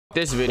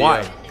This video.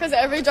 Why? Because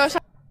every Josh.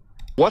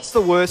 What's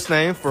the worst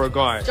name for a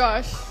guy?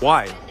 Josh.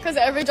 Why? Because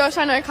every Josh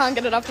I know can't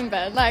get it up in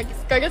bed. Like,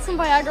 go get some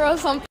Viagra or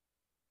something.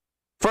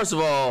 First of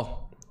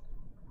all,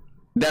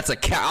 that's a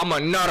cat. I'm a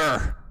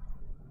nutter.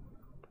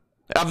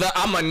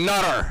 I'm a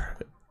nutter.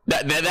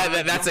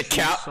 That's a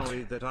cow.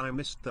 Sorry that I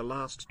missed the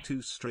last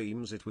 2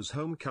 streams. It was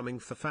homecoming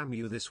for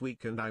FAMU this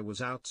week and I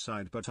was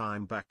outside, but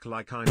I'm back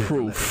like I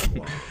never left.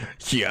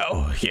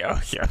 Yo.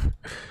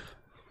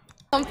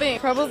 Something.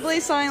 Probably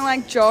something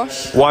like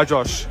Josh. Why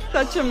Josh?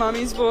 Such a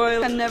mummy's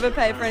boy. Can never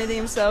pay for anything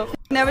himself.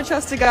 Never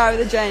trust a guy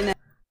with a J name.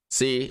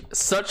 See,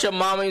 such a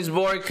mommy's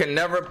boy can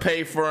never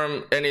pay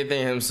for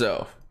anything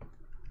himself.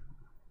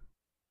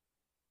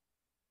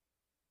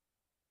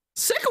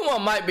 Second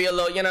one might be a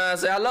little, you know what I'm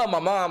saying? I love my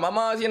mom. My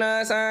mom's, you know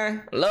what I'm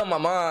saying? I love my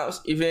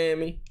moms, you feel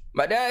me?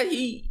 My dad,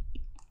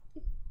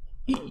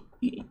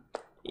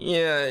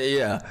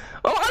 yeah.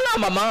 Oh, I love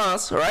my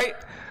moms, right?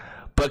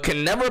 But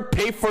can never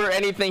pay for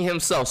anything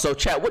himself. So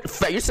chat,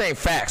 you're saying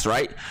facts,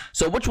 right?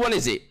 So which one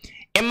is it?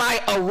 Am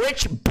I a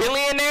rich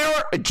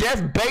billionaire,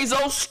 Jeff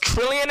Bezos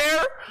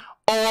trillionaire?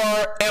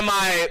 Or am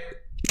I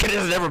can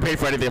just never pay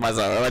for anything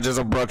myself? Am I just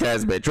a broke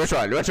ass bitch? Which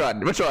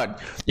one?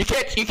 You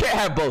can't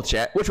have both,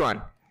 chat. Which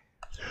one?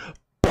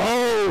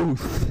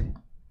 Both.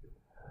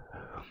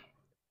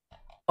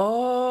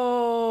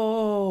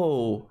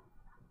 Oh.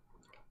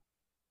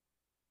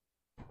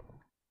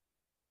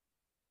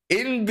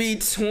 In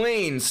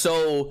between.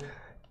 So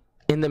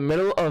in the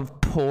middle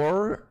of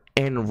poor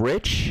and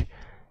rich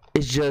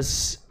is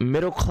just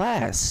middle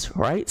class,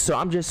 right? So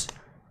I'm just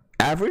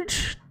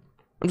average.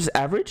 I'm just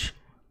average,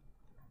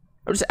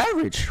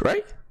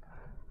 right?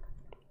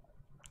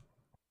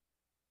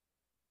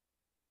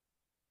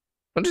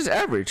 I'm just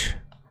average.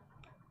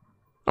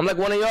 I'm like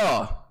one of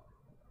y'all.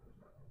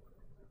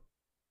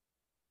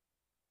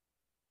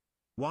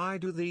 Why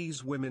do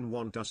these women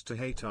want us to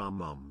hate our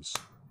moms?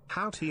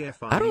 How TF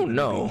I don't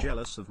know. Be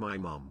jealous of my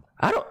mom.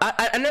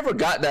 I never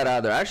got that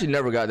either. I actually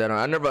never got that.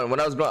 When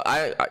I was growing,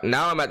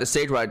 now I'm at the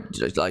stage where I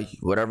just like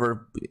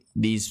whatever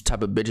these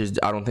type of bitches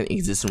I don't think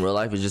exist in real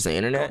life. It's just the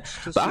internet.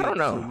 But I don't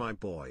know. My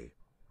boy.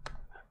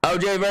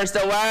 OJ versus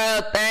the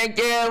world. Thank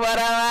you.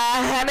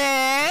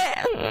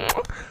 Honey.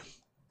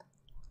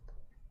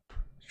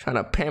 Trying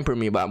to pamper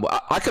me, but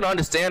I could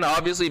understand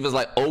obviously if it's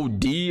like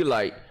OD,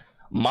 like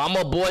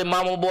mama boy,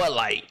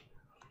 like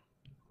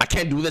I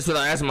can't do this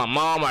without asking my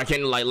mom, or I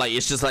can't like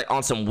it's just like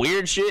on some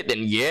weird shit, then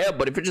yeah.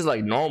 But if it's just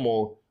like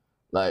normal,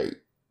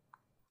 like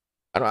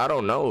I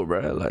don't know,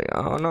 bro. Like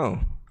I don't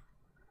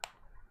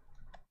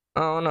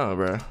know,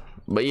 bro.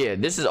 But yeah,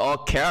 this is all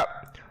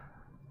cap,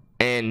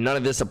 and none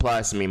of this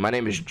applies to me. My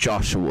name is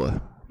Joshua.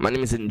 My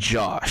name isn't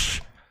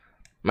Josh.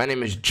 My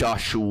name is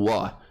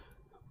Joshua.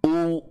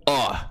 Ooh,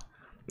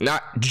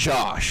 not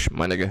Josh,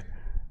 my nigga.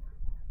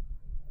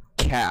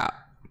 Cap.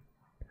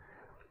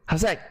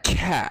 How's that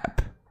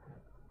cap?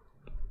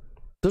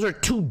 Those are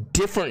 2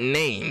 different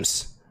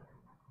names.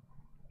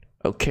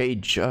 Okay,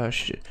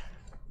 Josh.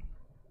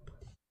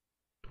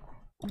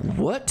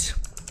 What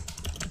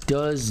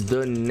does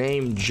the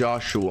name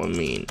Joshua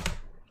mean?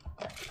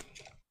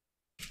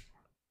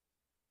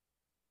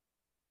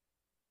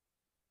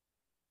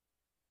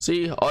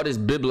 See, all this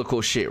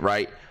biblical shit,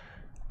 right?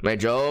 Man,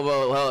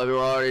 Jehovah, hell,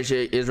 all this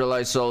shit,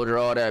 Israelite soldier,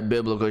 all that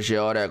biblical shit,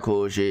 all that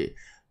cool shit.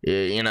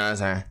 Yeah, you know what I'm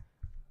saying?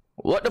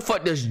 What the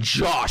fuck does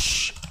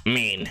Josh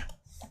mean?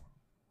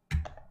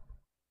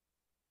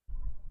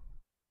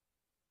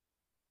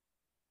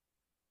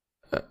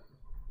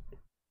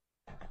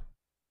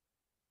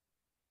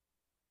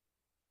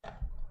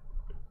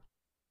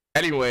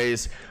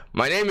 Anyways,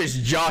 my name is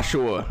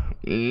Joshua,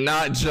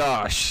 not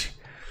Josh.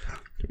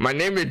 My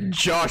name is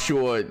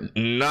Joshua,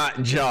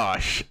 not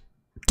Josh.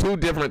 2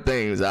 different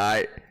things,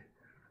 alright?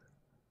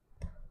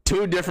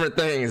 2 different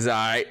things,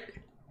 alright?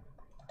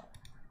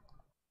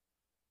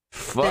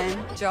 Fuck.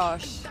 And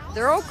Josh.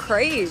 They're all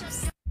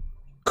creeps.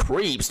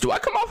 Creeps? Do I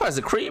come off as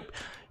a creep?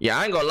 Yeah,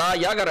 I ain't gonna lie.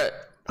 Y'all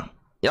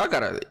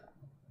gotta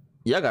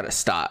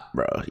stop,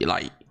 bro. You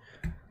like,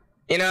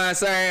 you know what I'm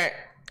saying?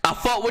 I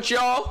fuck with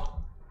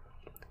y'all,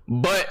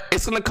 but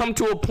it's gonna come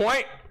to a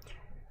point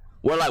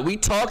where like we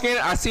talking,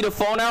 I see the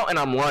phone out and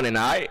I'm running,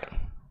 alright?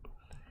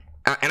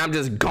 And I'm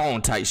just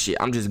gone type shit.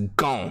 I'm just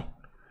gone.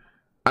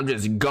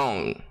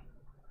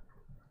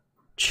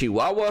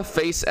 Chihuahua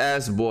face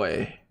ass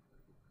boy.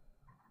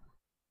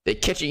 They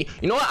catch you.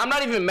 You know what? I'm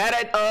not even mad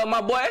at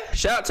my boy.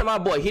 Shout out to my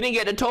boy. He didn't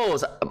get the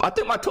toes. I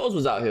think my toes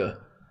was out here.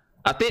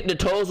 I think the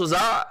toes was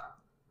out,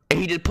 and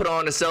he just put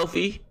on a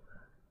selfie.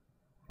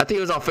 I think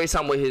he was on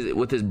FaceTime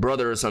with his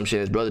brother or some shit.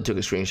 His brother took a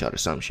screenshot or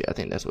some shit. I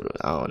think that's what it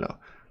was. I don't know.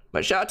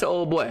 But shout out to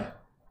old boy.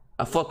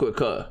 I fuck with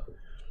cuz.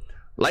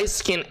 Light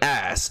skin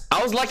ass.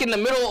 I was like in the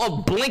middle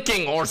of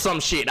blinking or some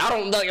shit. I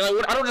don't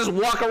just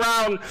walk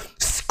around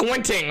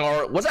squinting,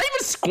 or was I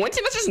even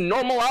squinting? That's just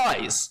normal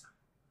eyes.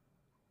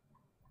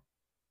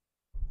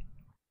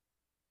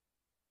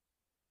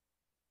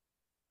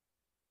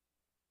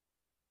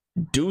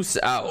 Deuce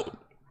out.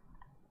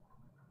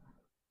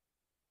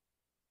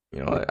 You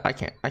know what? I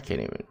can't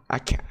even.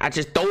 I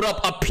just throwed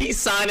up a peace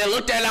sign and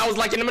looked at it. I was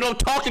like in the middle of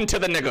talking to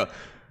the nigga.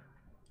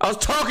 I was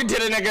talking to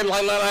the nigga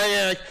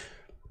like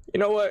you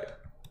know what?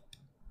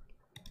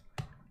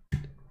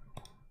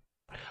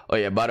 Oh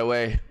yeah, by the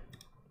way.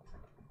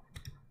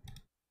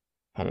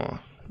 Hold on.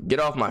 Get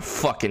off my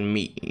fucking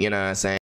meat. You know what I'm saying?